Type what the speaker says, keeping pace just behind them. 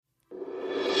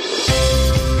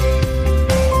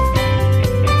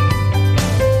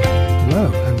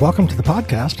Welcome to the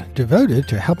podcast devoted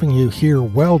to helping you hear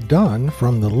well done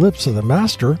from the lips of the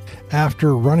Master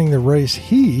after running the race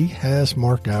he has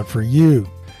marked out for you.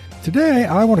 Today,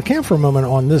 I want to camp for a moment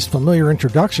on this familiar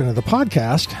introduction of the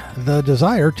podcast, the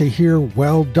desire to hear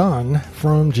well done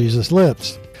from Jesus'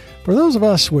 lips. For those of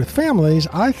us with families,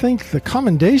 I think the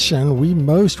commendation we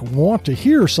most want to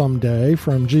hear someday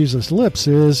from Jesus' lips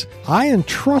is, I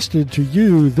entrusted to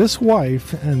you this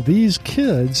wife and these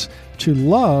kids to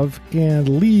love and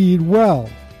lead well.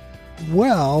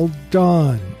 Well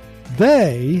done.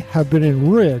 They have been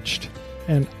enriched,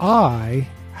 and I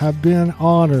have been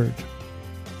honored.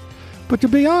 But to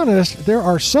be honest, there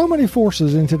are so many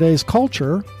forces in today's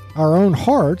culture, our own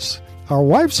hearts, our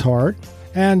wife's heart,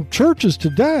 and churches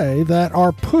today that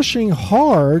are pushing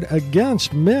hard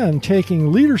against men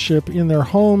taking leadership in their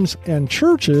homes and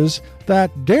churches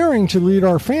that daring to lead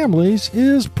our families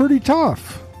is pretty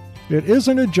tough. It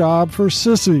isn't a job for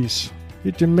sissies.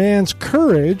 It demands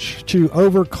courage to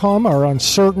overcome our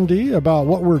uncertainty about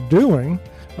what we're doing,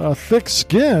 a thick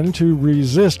skin to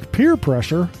resist peer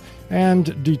pressure,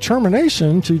 and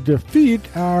determination to defeat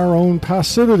our own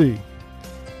passivity.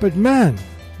 But men,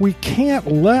 we can't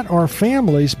let our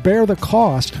families bear the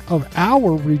cost of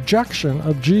our rejection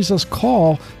of Jesus'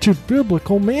 call to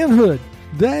biblical manhood.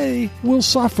 They will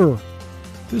suffer.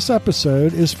 This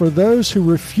episode is for those who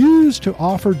refuse to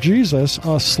offer Jesus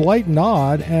a slight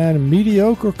nod and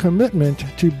mediocre commitment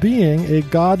to being a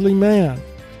godly man.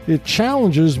 It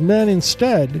challenges men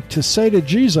instead to say to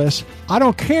Jesus, I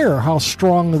don't care how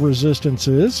strong the resistance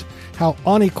is, how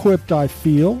unequipped I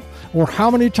feel, or how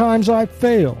many times I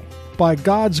fail. By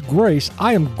God's grace,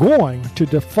 I am going to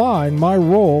define my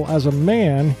role as a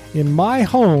man in my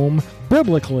home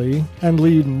biblically and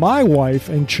lead my wife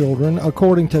and children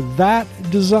according to that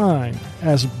design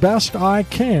as best I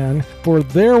can for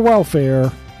their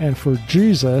welfare and for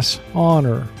Jesus'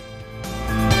 honor.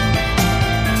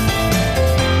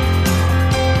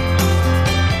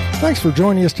 Thanks for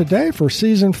joining us today for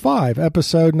Season 5,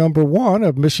 Episode Number 1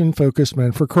 of Mission Focused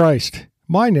Men for Christ.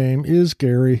 My name is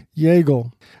Gary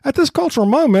Yeagle. At this cultural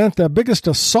moment, the biggest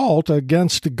assault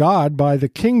against God by the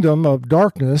kingdom of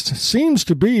darkness seems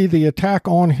to be the attack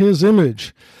on His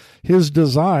image, His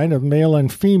design of male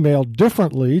and female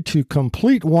differently to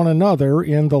complete one another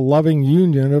in the loving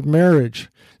union of marriage.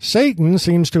 Satan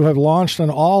seems to have launched an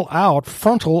all-out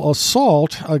frontal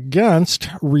assault against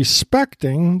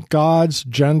respecting God's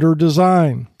gender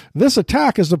design. This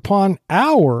attack is upon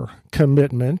our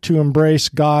commitment to embrace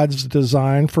God's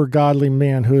design for godly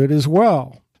manhood as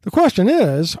well. The question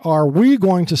is, are we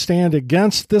going to stand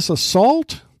against this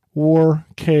assault or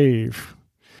cave?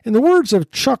 In the words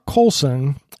of Chuck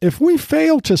Colson, if we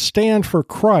fail to stand for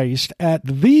Christ at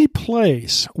the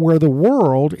place where the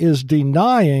world is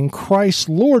denying Christ's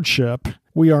lordship,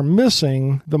 we are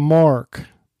missing the mark.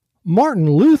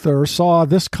 Martin Luther saw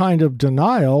this kind of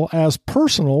denial as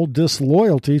personal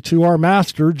disloyalty to our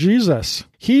Master Jesus.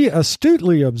 He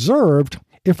astutely observed,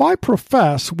 if I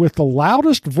profess with the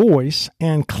loudest voice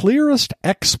and clearest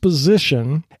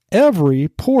exposition every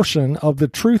portion of the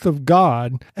truth of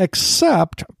God,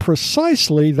 except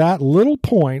precisely that little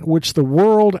point which the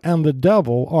world and the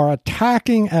devil are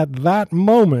attacking at that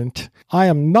moment, I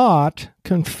am not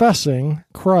confessing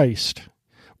Christ.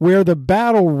 Where the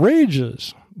battle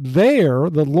rages, there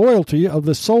the loyalty of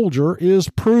the soldier is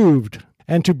proved,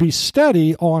 and to be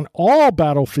steady on all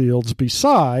battlefields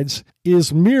besides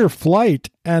is mere flight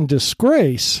and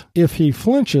disgrace if he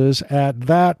flinches at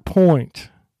that point.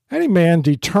 Any man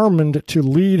determined to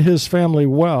lead his family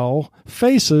well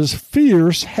faces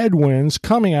fierce headwinds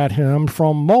coming at him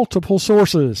from multiple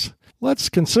sources. Let's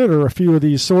consider a few of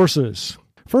these sources.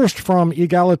 First, from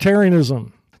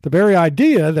egalitarianism. The very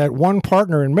idea that one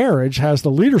partner in marriage has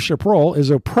the leadership role is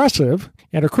oppressive,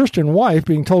 and a Christian wife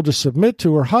being told to submit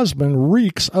to her husband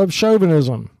reeks of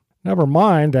chauvinism. Never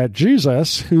mind that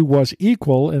Jesus, who was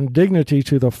equal in dignity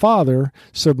to the Father,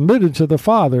 submitted to the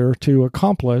Father to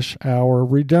accomplish our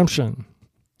redemption.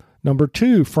 Number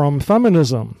 2, from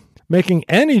feminism. Making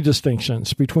any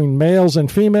distinctions between males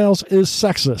and females is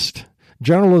sexist.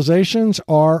 Generalizations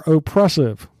are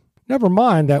oppressive. Never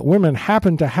mind that women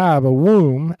happen to have a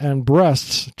womb and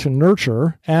breasts to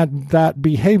nurture, and that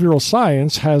behavioral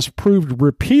science has proved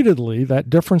repeatedly that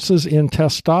differences in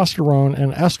testosterone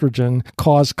and estrogen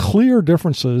cause clear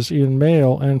differences in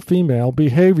male and female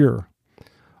behavior.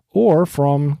 Or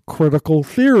from critical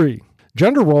theory.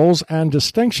 Gender roles and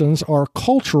distinctions are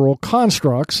cultural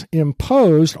constructs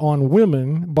imposed on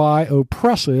women by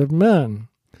oppressive men.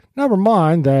 Never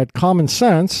mind that common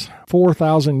sense,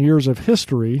 4,000 years of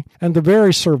history, and the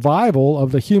very survival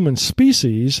of the human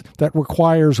species that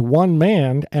requires one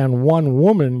man and one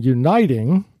woman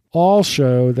uniting all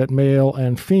show that male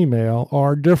and female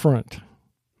are different.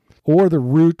 Or the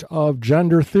root of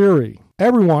gender theory.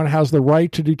 Everyone has the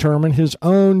right to determine his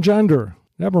own gender.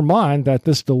 Never mind that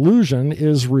this delusion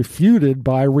is refuted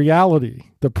by reality.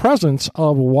 The presence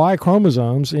of Y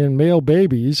chromosomes in male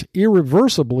babies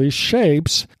irreversibly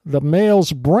shapes the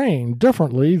male's brain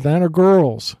differently than a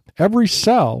girl's. Every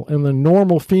cell in the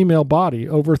normal female body,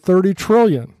 over 30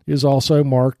 trillion, is also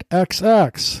marked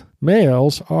XX.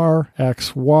 Males are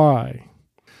XY.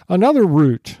 Another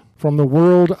root from the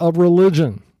world of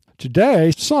religion.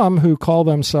 Today, some who call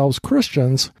themselves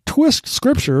Christians twist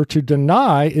Scripture to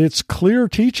deny its clear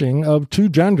teaching of two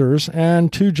genders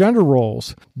and two gender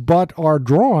roles, but are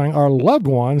drawing our loved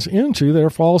ones into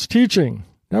their false teaching.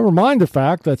 Never mind the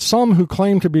fact that some who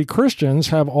claim to be Christians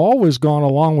have always gone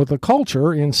along with the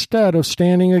culture instead of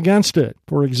standing against it.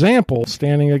 For example,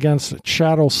 standing against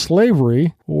chattel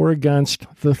slavery or against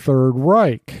the Third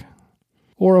Reich.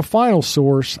 Or a final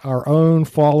source, our own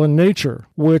fallen nature,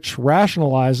 which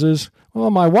rationalizes, well,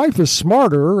 my wife is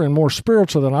smarter and more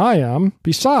spiritual than I am.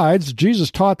 Besides, Jesus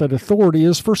taught that authority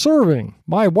is for serving.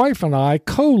 My wife and I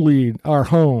co-lead our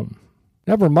home.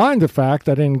 Never mind the fact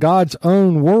that in God's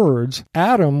own words,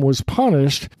 Adam was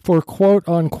punished for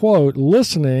quote-unquote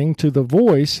listening to the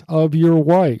voice of your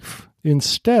wife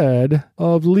instead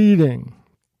of leading.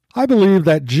 I believe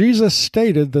that Jesus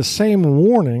stated the same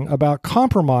warning about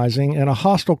compromising in a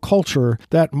hostile culture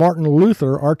that Martin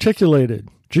Luther articulated.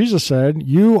 Jesus said,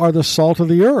 "You are the salt of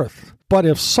the earth. But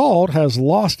if salt has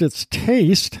lost its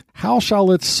taste, how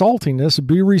shall its saltiness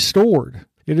be restored?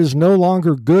 It is no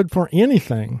longer good for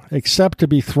anything except to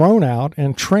be thrown out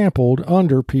and trampled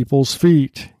under people's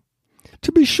feet."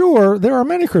 To be sure, there are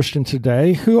many Christians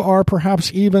today who are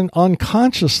perhaps even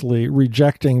unconsciously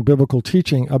rejecting biblical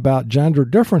teaching about gender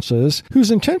differences whose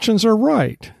intentions are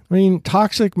right. I mean,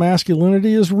 toxic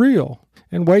masculinity is real,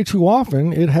 and way too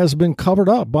often it has been covered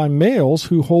up by males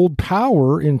who hold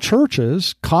power in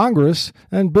churches, Congress,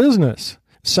 and business.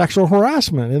 Sexual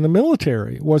harassment in the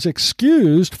military was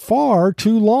excused far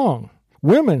too long.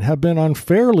 Women have been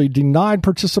unfairly denied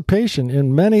participation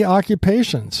in many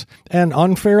occupations and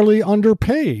unfairly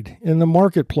underpaid in the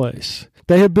marketplace.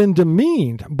 They have been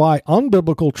demeaned by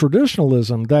unbiblical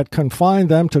traditionalism that confined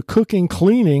them to cooking,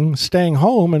 cleaning, staying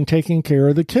home, and taking care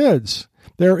of the kids.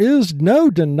 There is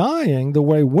no denying the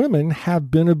way women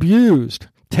have been abused,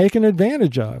 taken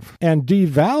advantage of, and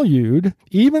devalued,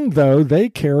 even though they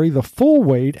carry the full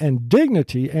weight and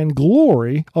dignity and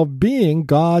glory of being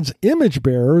God's image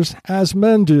bearers as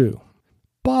men do.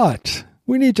 But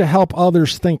we need to help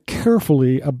others think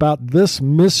carefully about this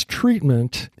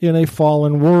mistreatment in a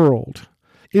fallen world.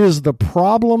 Is the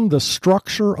problem the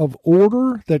structure of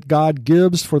order that God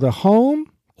gives for the home,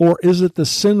 or is it the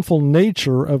sinful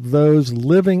nature of those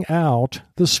living out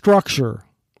the structure?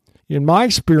 In my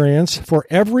experience, for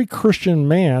every Christian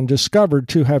man discovered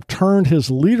to have turned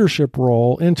his leadership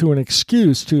role into an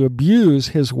excuse to abuse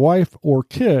his wife or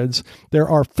kids, there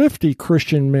are 50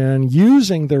 Christian men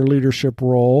using their leadership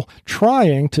role,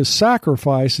 trying to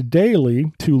sacrifice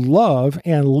daily to love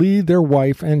and lead their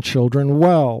wife and children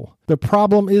well. The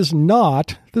problem is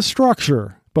not the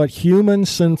structure, but human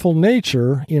sinful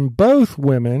nature in both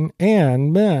women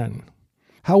and men.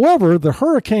 However, the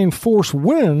hurricane-force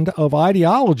wind of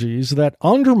ideologies that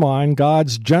undermine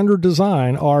God's gender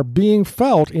design are being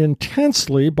felt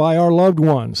intensely by our loved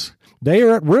ones. They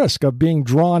are at risk of being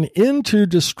drawn into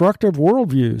destructive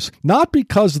worldviews, not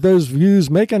because those views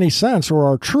make any sense or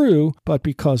are true, but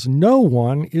because no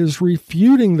one is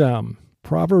refuting them.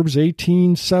 Proverbs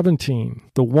 18:17.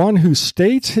 The one who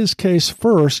states his case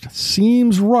first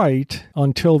seems right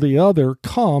until the other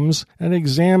comes and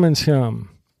examines him.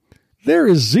 There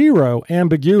is zero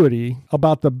ambiguity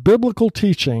about the biblical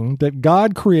teaching that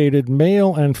God created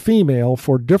male and female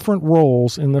for different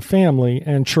roles in the family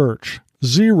and church.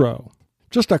 Zero.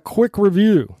 Just a quick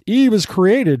review. Eve is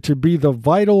created to be the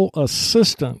vital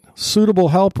assistant, suitable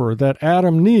helper that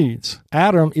Adam needs.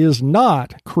 Adam is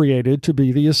not created to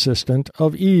be the assistant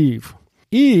of Eve.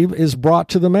 Eve is brought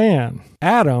to the man.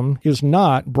 Adam is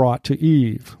not brought to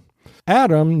Eve.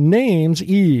 Adam names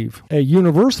Eve, a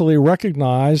universally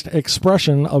recognized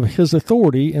expression of his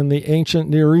authority in the ancient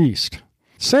Near East.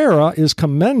 Sarah is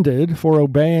commended for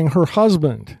obeying her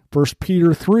husband. 1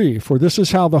 Peter 3, for this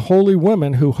is how the holy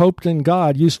women who hoped in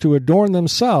God used to adorn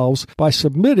themselves by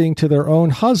submitting to their own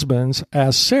husbands,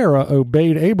 as Sarah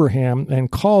obeyed Abraham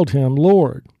and called him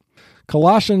Lord.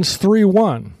 Colossians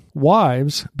 3:1,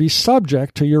 Wives, be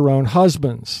subject to your own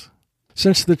husbands.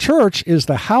 Since the church is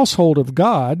the household of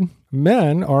God,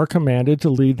 men are commanded to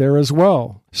lead there as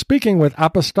well. Speaking with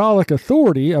apostolic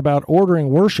authority about ordering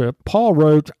worship, Paul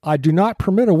wrote, "I do not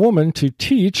permit a woman to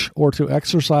teach or to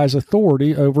exercise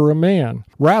authority over a man.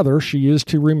 Rather, she is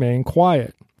to remain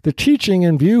quiet." The teaching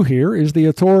in view here is the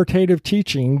authoritative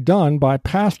teaching done by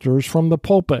pastors from the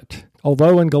pulpit.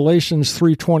 Although in Galatians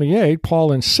 3:28,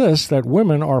 Paul insists that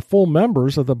women are full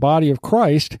members of the body of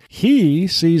Christ, he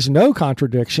sees no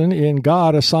contradiction in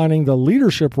God assigning the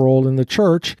leadership role in the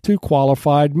church to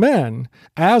qualified men,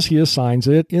 as he assigns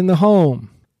it in the home.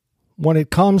 When it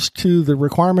comes to the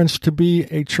requirements to be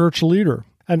a church leader,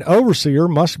 an overseer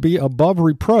must be above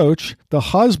reproach the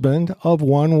husband of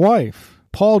one wife.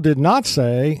 Paul did not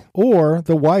say, or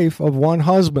the wife of one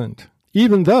husband,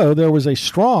 even though there was a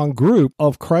strong group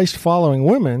of Christ-following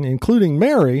women, including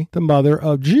Mary, the mother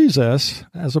of Jesus,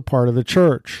 as a part of the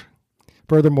church.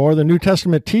 Furthermore, the New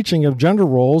Testament teaching of gender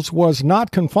roles was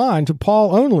not confined to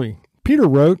Paul only. Peter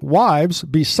wrote, "Wives,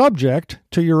 be subject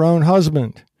to your own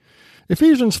husband."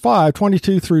 Ephesians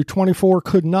 5:22 through 24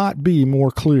 could not be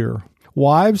more clear.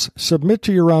 Wives, submit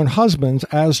to your own husbands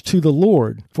as to the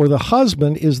Lord, for the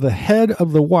husband is the head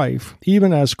of the wife,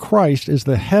 even as Christ is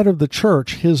the head of the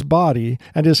church, his body,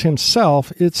 and is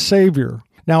himself its Savior.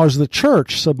 Now as the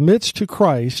church submits to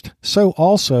Christ, so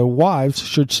also wives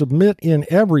should submit in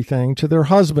everything to their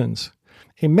husbands.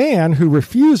 A man who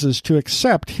refuses to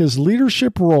accept his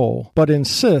leadership role but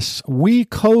insists we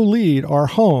co-lead our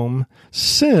home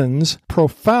sins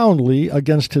profoundly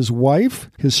against his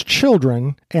wife, his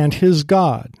children, and his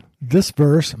God. This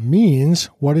verse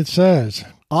means what it says.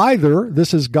 Either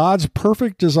this is God's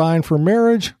perfect design for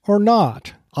marriage or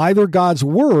not. Either God's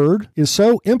word is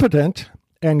so impotent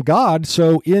and God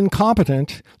so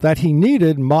incompetent that he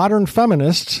needed modern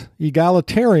feminists,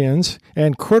 egalitarians,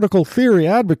 and critical theory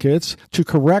advocates to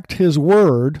correct his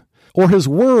word, or his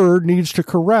word needs to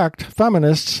correct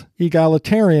feminists,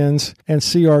 egalitarians, and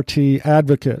CRT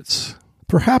advocates.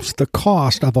 Perhaps the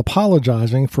cost of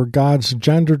apologizing for God's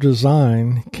gender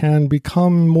design can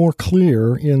become more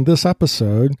clear in this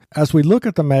episode as we look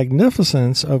at the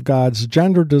magnificence of God's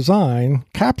gender design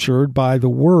captured by the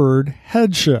word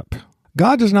headship.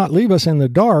 God does not leave us in the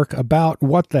dark about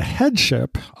what the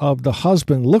headship of the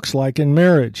husband looks like in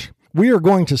marriage. We are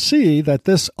going to see that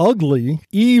this ugly,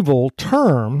 evil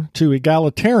term to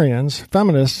egalitarians,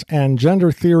 feminists, and gender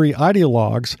theory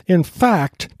ideologues, in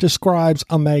fact, describes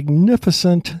a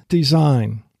magnificent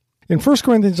design. In 1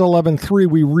 Corinthians 11:3,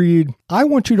 we read, "I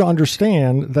want you to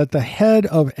understand that the head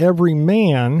of every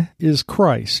man is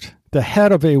Christ. The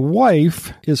head of a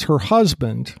wife is her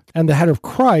husband, and the head of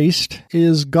Christ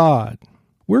is God."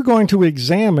 We're going to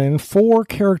examine 4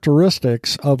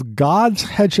 characteristics of God's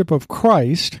headship of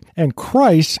Christ and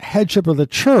Christ's headship of the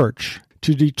church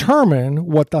to determine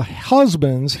what the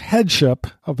husband's headship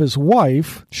of his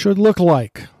wife should look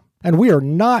like. And we are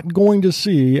not going to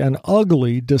see an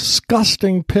ugly,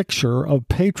 disgusting picture of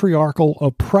patriarchal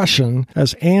oppression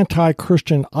as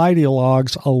anti-Christian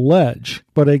ideologues allege,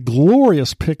 but a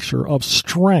glorious picture of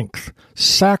strength,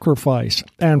 sacrifice,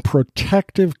 and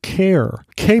protective care,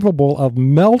 capable of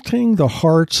melting the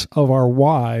hearts of our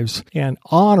wives and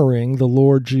honoring the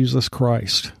Lord Jesus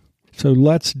Christ. So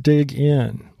let's dig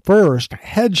in. First,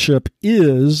 headship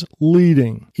is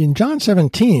leading. In John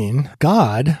 17,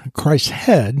 God, Christ's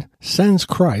head, sends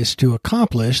Christ to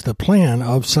accomplish the plan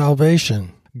of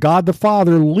salvation. God the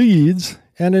Father leads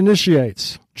and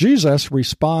initiates. Jesus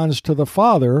responds to the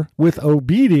Father with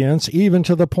obedience even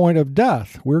to the point of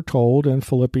death, we're told in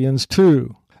Philippians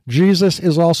 2. Jesus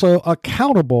is also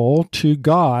accountable to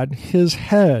God, his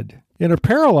head. In a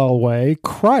parallel way,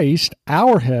 Christ,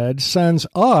 our head, sends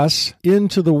us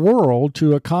into the world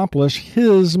to accomplish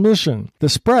his mission, the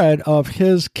spread of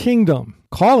his kingdom,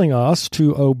 calling us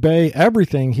to obey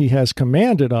everything he has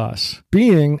commanded us,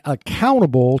 being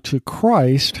accountable to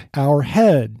Christ, our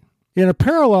head. In a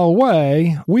parallel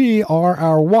way, we are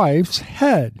our wife's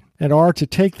head and are to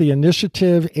take the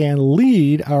initiative and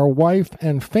lead our wife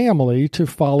and family to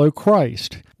follow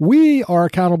Christ. We are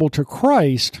accountable to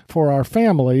Christ for our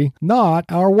family, not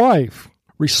our wife.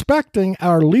 Respecting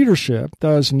our leadership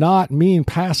does not mean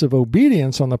passive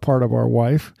obedience on the part of our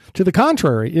wife. To the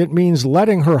contrary, it means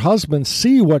letting her husband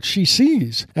see what she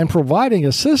sees and providing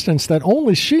assistance that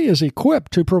only she is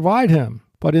equipped to provide him.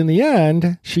 But in the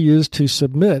end, she is to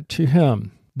submit to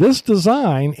him. This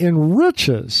design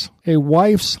enriches a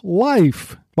wife's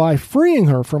life by freeing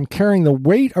her from carrying the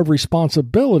weight of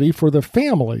responsibility for the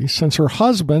family, since her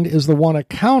husband is the one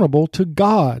accountable to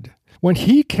God. When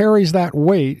he carries that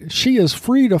weight, she is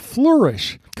free to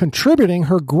flourish contributing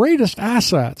her greatest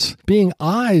assets, being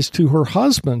eyes to her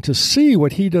husband to see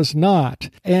what he does not,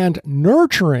 and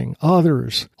nurturing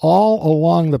others all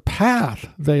along the path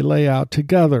they lay out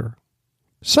together.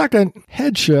 Second,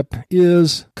 headship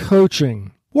is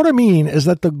coaching. What I mean is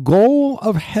that the goal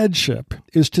of headship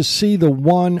is to see the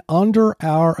one under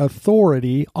our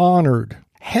authority honored.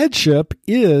 Headship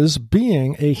is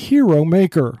being a hero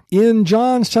maker. In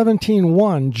John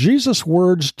 17:1, Jesus'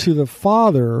 words to the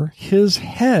Father, his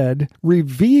head,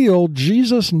 revealed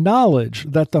Jesus' knowledge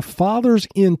that the Father's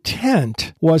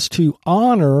intent was to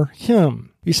honor him.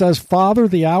 He says, "Father,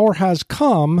 the hour has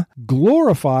come.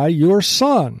 Glorify your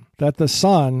Son, that the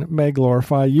Son may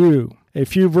glorify you." A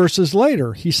few verses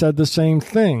later, he said the same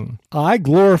thing. "I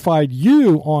glorified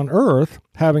you on earth,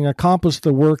 having accomplished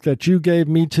the work that you gave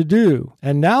me to do.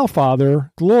 And now,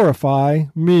 Father, glorify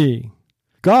me."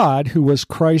 God, who was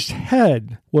Christ's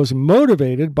head, was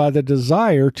motivated by the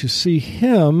desire to see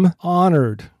him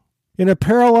honored. In a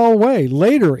parallel way,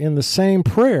 later in the same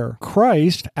prayer,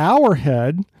 Christ, our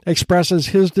head, expresses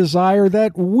his desire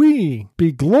that we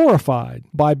be glorified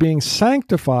by being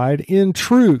sanctified in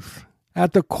truth.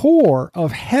 At the core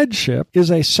of headship is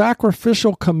a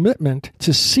sacrificial commitment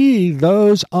to see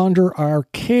those under our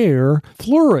care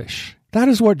flourish. That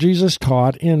is what Jesus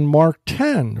taught in Mark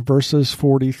 10, verses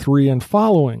 43 and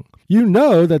following. "You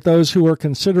know that those who are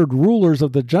considered rulers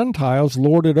of the Gentiles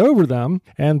lord it over them,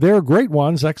 and their great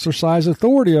ones exercise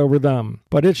authority over them.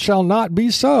 But it shall not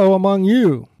be so among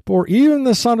you. For even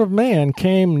the Son of Man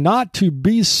came not to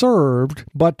be served,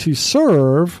 but to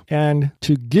serve, and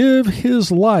to give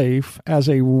his life as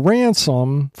a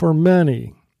ransom for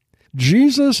many."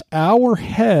 Jesus, our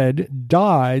head,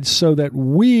 died so that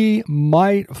we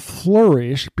might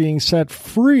flourish, being set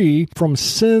free from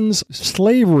sin's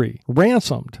slavery,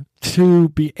 ransomed, to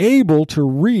be able to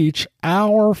reach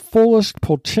our fullest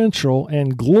potential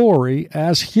and glory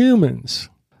as humans.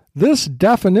 This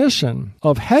definition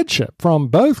of headship from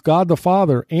both God the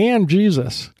Father and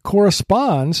Jesus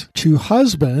corresponds to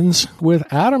husbands with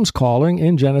Adam's calling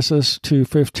in Genesis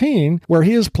 2:15, where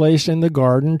he is placed in the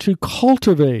garden to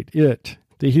cultivate it.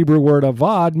 The Hebrew word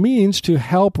avad means to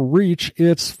help reach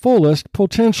its fullest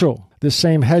potential. This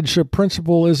same headship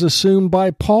principle is assumed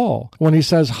by Paul when he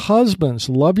says, "Husbands,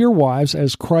 love your wives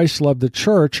as Christ loved the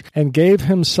church and gave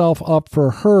himself up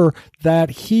for her that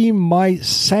he might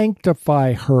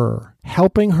sanctify her,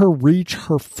 helping her reach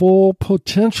her full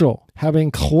potential, having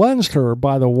cleansed her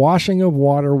by the washing of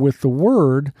water with the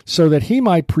word, so that he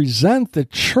might present the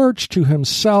church to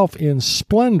himself in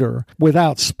splendor,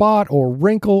 without spot or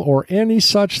wrinkle or any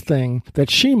such thing,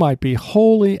 that she might be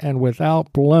holy and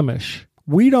without blemish."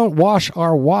 We don't wash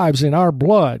our wives in our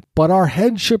blood, but our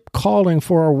headship calling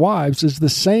for our wives is the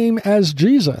same as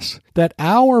Jesus, that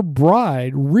our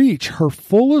bride reach her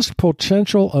fullest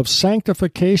potential of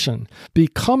sanctification,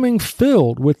 becoming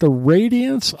filled with the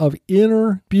radiance of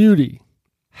inner beauty.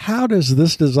 How does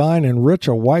this design enrich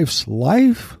a wife's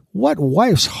life? What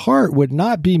wife's heart would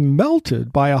not be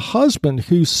melted by a husband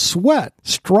who sweat,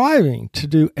 striving to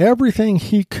do everything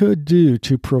he could do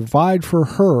to provide for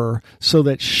her so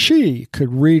that she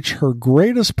could reach her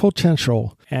greatest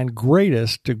potential and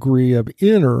greatest degree of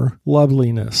inner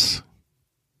loveliness?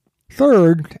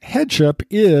 Third, headship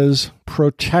is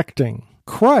protecting.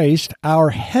 Christ, our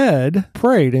head,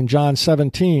 prayed in John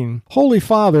 17, "Holy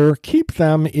Father, keep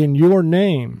them in your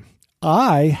name.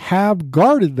 I have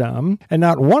guarded them, and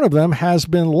not one of them has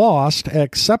been lost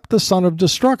except the son of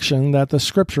destruction, that the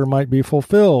scripture might be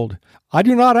fulfilled. I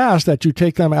do not ask that you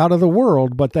take them out of the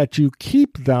world, but that you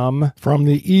keep them from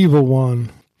the evil one."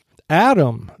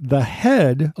 Adam, the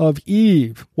head of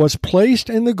Eve, was placed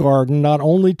in the garden not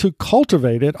only to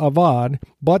cultivate it, avad,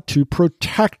 but to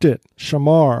protect it,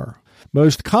 shamar.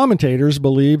 Most commentators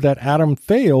believe that Adam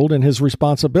failed in his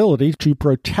responsibility to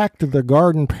protect the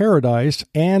garden paradise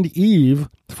and Eve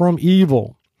from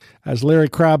evil. As Larry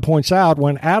Crabb points out,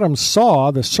 when Adam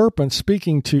saw the serpent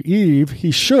speaking to Eve,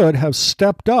 he should have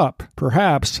stepped up,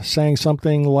 perhaps saying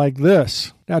something like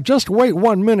this: "Now just wait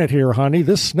 1 minute here, honey.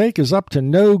 This snake is up to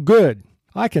no good.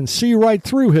 I can see right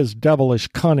through his devilish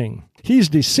cunning. He's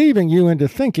deceiving you into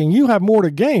thinking you have more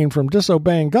to gain from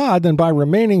disobeying God than by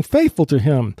remaining faithful to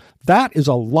him. That is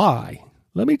a lie.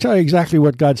 Let me tell you exactly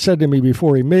what God said to me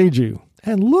before he made you.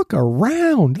 And look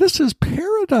around. This is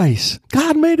paradise.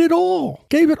 God made it all,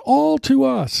 gave it all to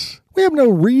us. We have no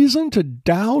reason to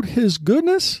doubt his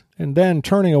goodness." And then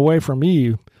turning away from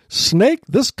Eve, "Snake,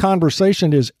 this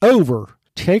conversation is over.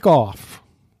 Take off."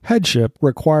 Headship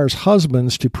requires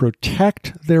husbands to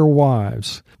protect their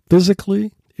wives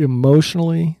physically,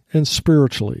 emotionally, and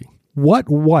spiritually. What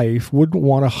wife wouldn't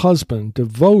want a husband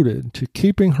devoted to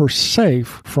keeping her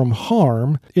safe from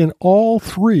harm in all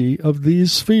three of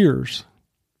these spheres?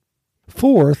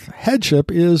 Fourth,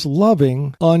 headship is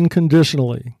loving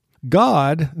unconditionally.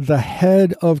 God, the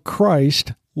head of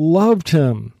Christ, loved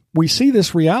him. We see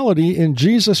this reality in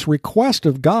Jesus' request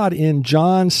of God in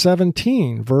John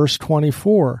 17, verse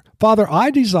 24. Father, I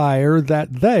desire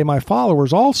that they, my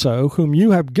followers also, whom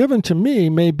you have given to me,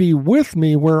 may be with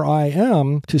me where I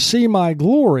am, to see my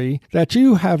glory that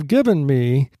you have given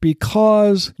me,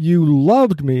 because you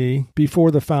loved me before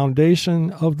the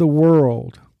foundation of the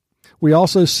world. We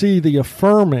also see the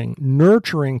affirming,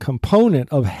 nurturing component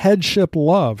of headship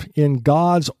love in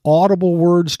God's audible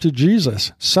words to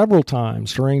Jesus several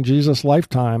times during Jesus'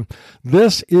 lifetime.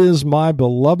 This is my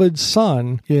beloved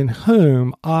Son, in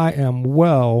whom I am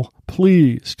well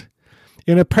pleased.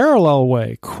 In a parallel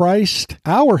way, Christ,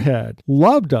 our head,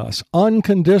 loved us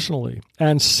unconditionally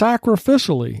and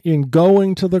sacrificially in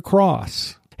going to the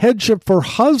cross. Headship for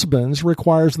husbands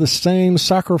requires the same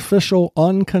sacrificial,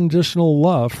 unconditional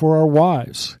love for our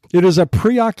wives. It is a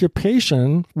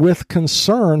preoccupation with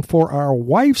concern for our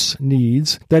wife's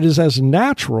needs that is as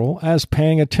natural as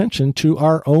paying attention to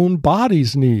our own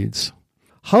body's needs.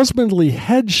 Husbandly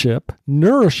headship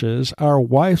nourishes our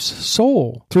wife's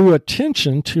soul through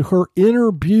attention to her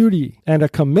inner beauty and a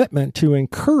commitment to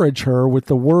encourage her with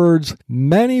the words,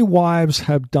 "Many wives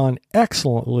have done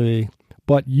excellently,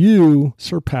 but you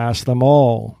surpass them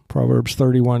all." Proverbs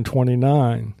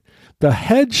 31:29. The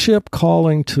headship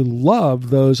calling to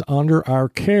love those under our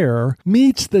care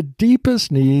meets the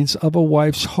deepest needs of a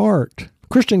wife's heart.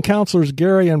 Christian counselors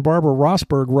Gary and Barbara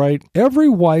Rosberg write, "Every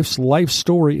wife's life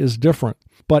story is different,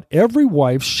 but every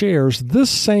wife shares this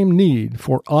same need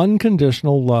for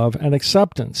unconditional love and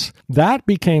acceptance. That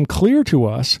became clear to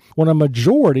us when a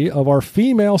majority of our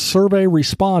female survey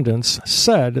respondents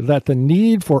said that the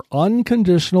need for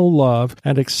unconditional love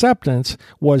and acceptance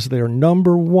was their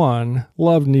number one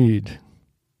love need."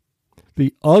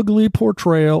 The ugly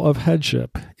portrayal of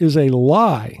headship is a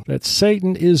lie that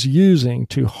Satan is using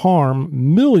to harm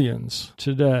millions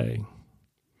today.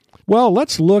 Well,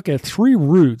 let's look at three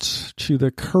roots to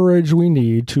the courage we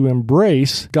need to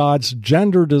embrace God's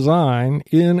gender design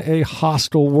in a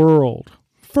hostile world.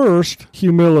 First,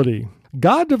 humility.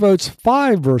 God devotes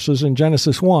 5 verses in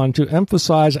Genesis 1 to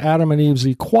emphasize Adam and Eve's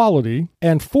equality,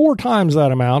 and 4 times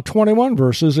that amount, 21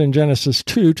 verses in Genesis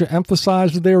 2, to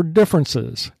emphasize their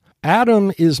differences.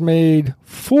 Adam is made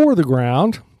for the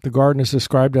ground. The garden is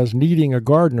described as needing a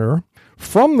gardener.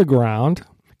 From the ground,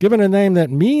 given a name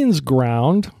that means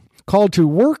ground, called to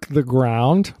work the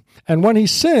ground, and when he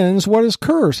sins, what is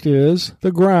cursed is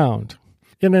the ground.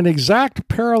 In an exact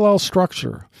parallel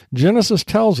structure, Genesis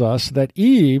tells us that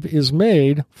Eve is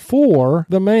made for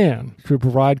the man to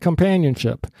provide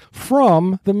companionship,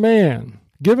 from the man.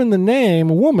 Given the name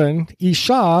woman,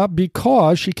 Isha,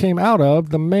 because she came out of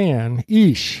the man,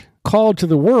 Ish, called to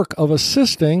the work of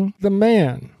assisting the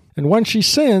man. And when she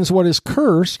sins, what is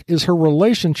cursed is her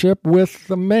relationship with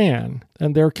the man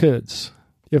and their kids.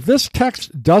 If this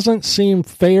text doesn't seem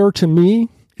fair to me,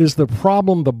 is the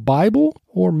problem the Bible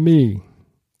or me?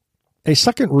 A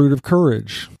second root of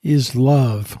courage is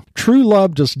love. True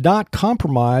love does not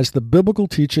compromise the biblical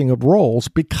teaching of roles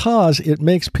because it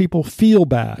makes people feel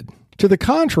bad. To the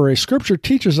contrary, Scripture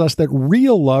teaches us that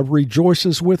real love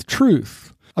rejoices with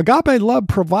truth. Agape love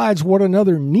provides what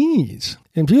another needs.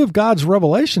 In view of God's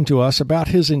revelation to us about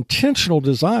his intentional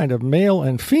design of male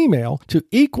and female to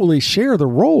equally share the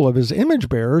role of his image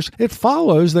bearers, it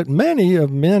follows that many of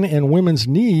men and women's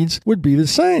needs would be the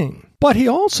same. But he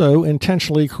also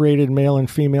intentionally created male and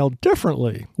female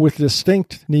differently, with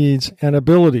distinct needs and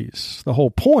abilities. The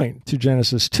whole point to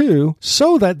Genesis 2,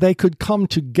 so that they could come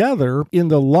together in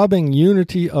the loving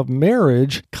unity of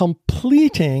marriage,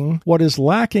 completing what is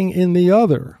lacking in the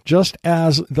other, just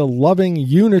as the loving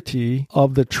unity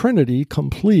of the Trinity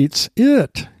completes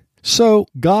it. So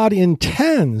God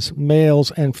intends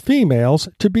males and females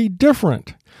to be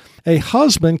different. A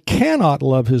husband cannot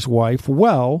love his wife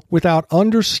well without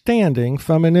understanding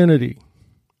femininity.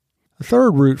 The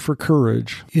third root for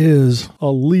courage is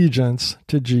allegiance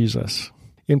to Jesus.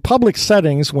 In public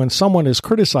settings, when someone is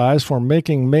criticized for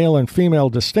making male and female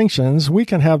distinctions, we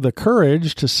can have the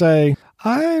courage to say,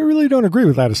 "I really don't agree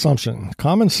with that assumption.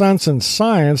 Common sense and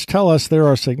science tell us there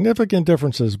are significant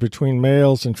differences between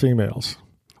males and females."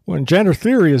 When gender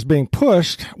theory is being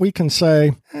pushed, we can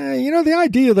say, the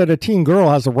idea that a teen girl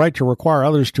has the right to require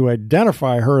others to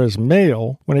identify her as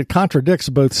male when it contradicts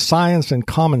both science and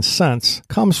common sense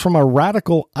comes from a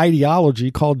radical ideology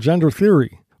called gender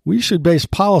theory. We should base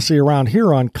policy around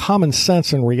here on common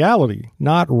sense and reality,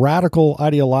 not radical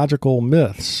ideological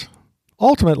myths.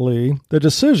 Ultimately, the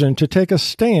decision to take a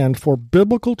stand for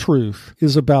biblical truth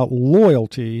is about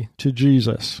loyalty to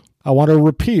Jesus. I want to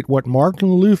repeat what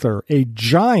Martin Luther, a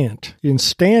giant in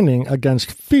standing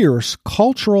against fierce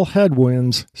cultural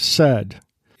headwinds, said.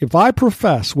 If I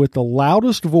profess with the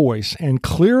loudest voice and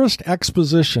clearest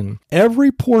exposition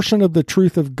every portion of the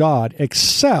truth of God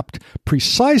except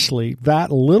precisely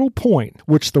that little point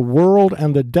which the world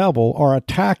and the devil are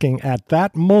attacking at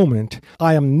that moment,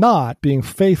 I am not being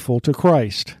faithful to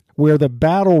Christ. Where the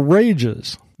battle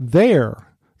rages,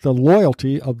 there the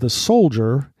loyalty of the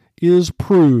soldier is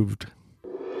proved.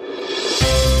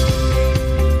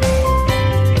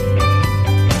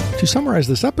 To summarize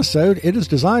this episode, it is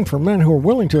designed for men who are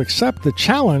willing to accept the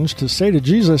challenge to say to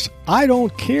Jesus, I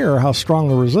don't care how strong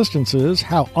the resistance is,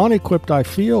 how unequipped I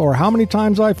feel, or how many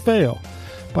times I fail.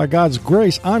 By God's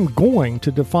grace, I'm going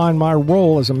to define my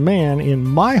role as a man in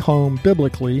my home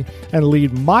biblically and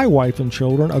lead my wife and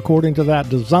children according to that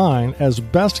design as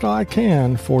best I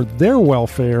can for their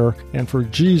welfare and for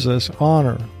Jesus'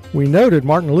 honor. We noted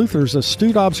Martin Luther's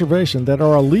astute observation that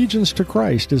our allegiance to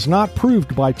Christ is not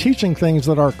proved by teaching things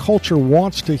that our culture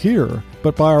wants to hear,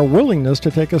 but by our willingness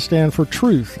to take a stand for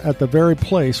truth at the very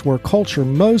place where culture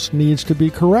most needs to be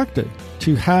corrected,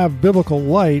 to have biblical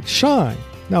light shine.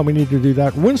 Now, we need to do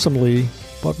that winsomely,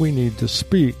 but we need to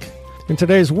speak. In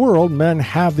today's world, men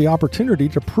have the opportunity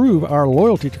to prove our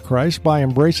loyalty to Christ by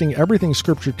embracing everything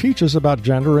Scripture teaches about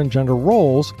gender and gender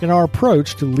roles in our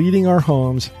approach to leading our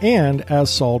homes and as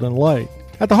salt and light.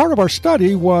 At the heart of our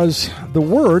study was the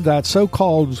word that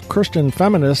so-called Christian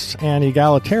feminists and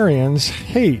egalitarians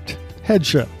hate: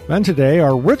 headship. Men today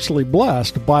are richly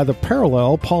blessed by the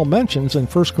parallel Paul mentions in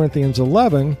 1 Corinthians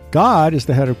 11. God is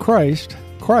the head of Christ.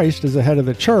 Christ is the head of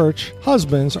the church.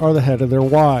 Husbands are the head of their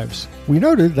wives. We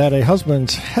noted that a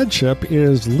husband's headship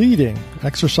is leading,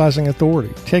 exercising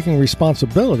authority, taking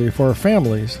responsibility for our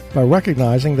families by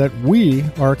recognizing that we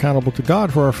are accountable to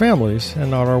God for our families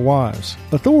and not our wives.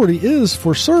 Authority is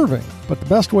for serving, but the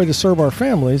best way to serve our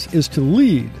families is to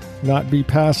lead, not be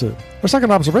passive. Our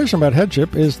second observation about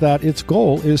headship is that its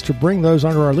goal is to bring those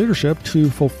under our leadership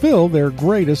to fulfill their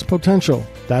greatest potential.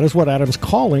 That is what Adam's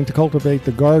calling to cultivate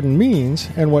the garden means,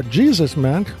 and what Jesus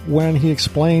meant when he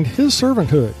explained his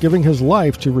servanthood, giving his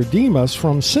life to redeem us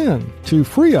from sin, to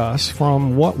free us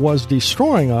from what was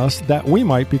destroying us, that we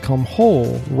might become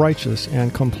whole, righteous,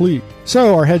 and complete.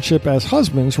 So our headship as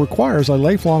husbands requires a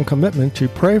lifelong commitment to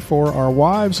pray for our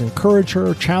wives, encourage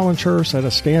her, challenge her, set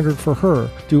a standard for her,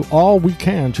 do all we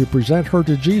can to present her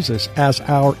to Jesus as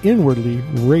our inwardly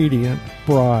radiant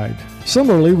bride.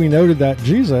 Similarly, we noted that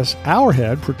Jesus, our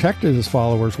head, protected his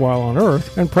followers while on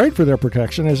earth and prayed for their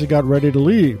protection as he got ready to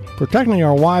leave. Protecting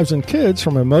our wives and kids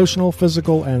from emotional,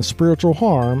 physical, and spiritual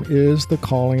harm is the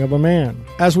calling of a man.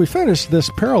 As we finish this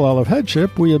parallel of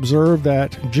headship, we observe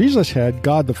that Jesus' head,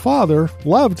 God the Father,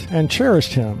 loved and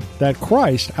cherished him, that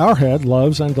Christ, our head,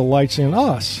 loves and delights in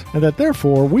us, and that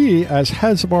therefore we, as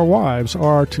heads of our wives,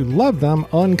 are to love them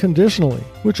unconditionally,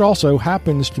 which also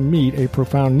happens to meet a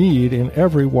profound need in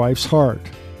every wife's heart.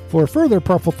 For further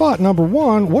prayerful thought, number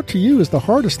one, what to you is the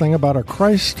hardest thing about a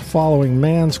Christ-following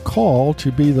man's call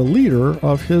to be the leader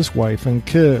of his wife and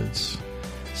kids?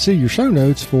 See your show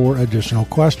notes for additional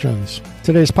questions.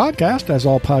 Today's podcast, as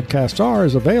all podcasts are,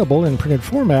 is available in printed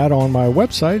format on my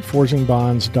website,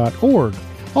 forgingbonds.org.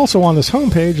 Also on this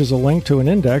homepage is a link to an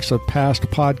index of past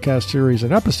podcast series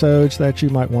and episodes that you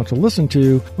might want to listen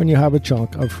to when you have a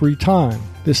chunk of free time.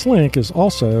 This link is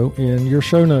also in your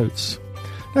show notes.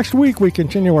 Next week, we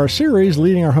continue our series,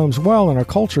 Leading Our Homes Well in a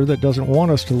Culture That Doesn't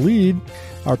Want Us to Lead.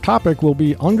 Our topic will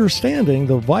be understanding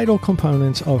the vital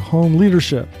components of home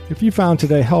leadership. If you found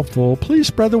today helpful, please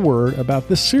spread the word about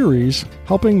this series,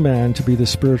 helping men to be the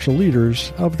spiritual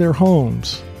leaders of their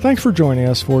homes. Thanks for joining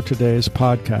us for today's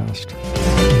podcast.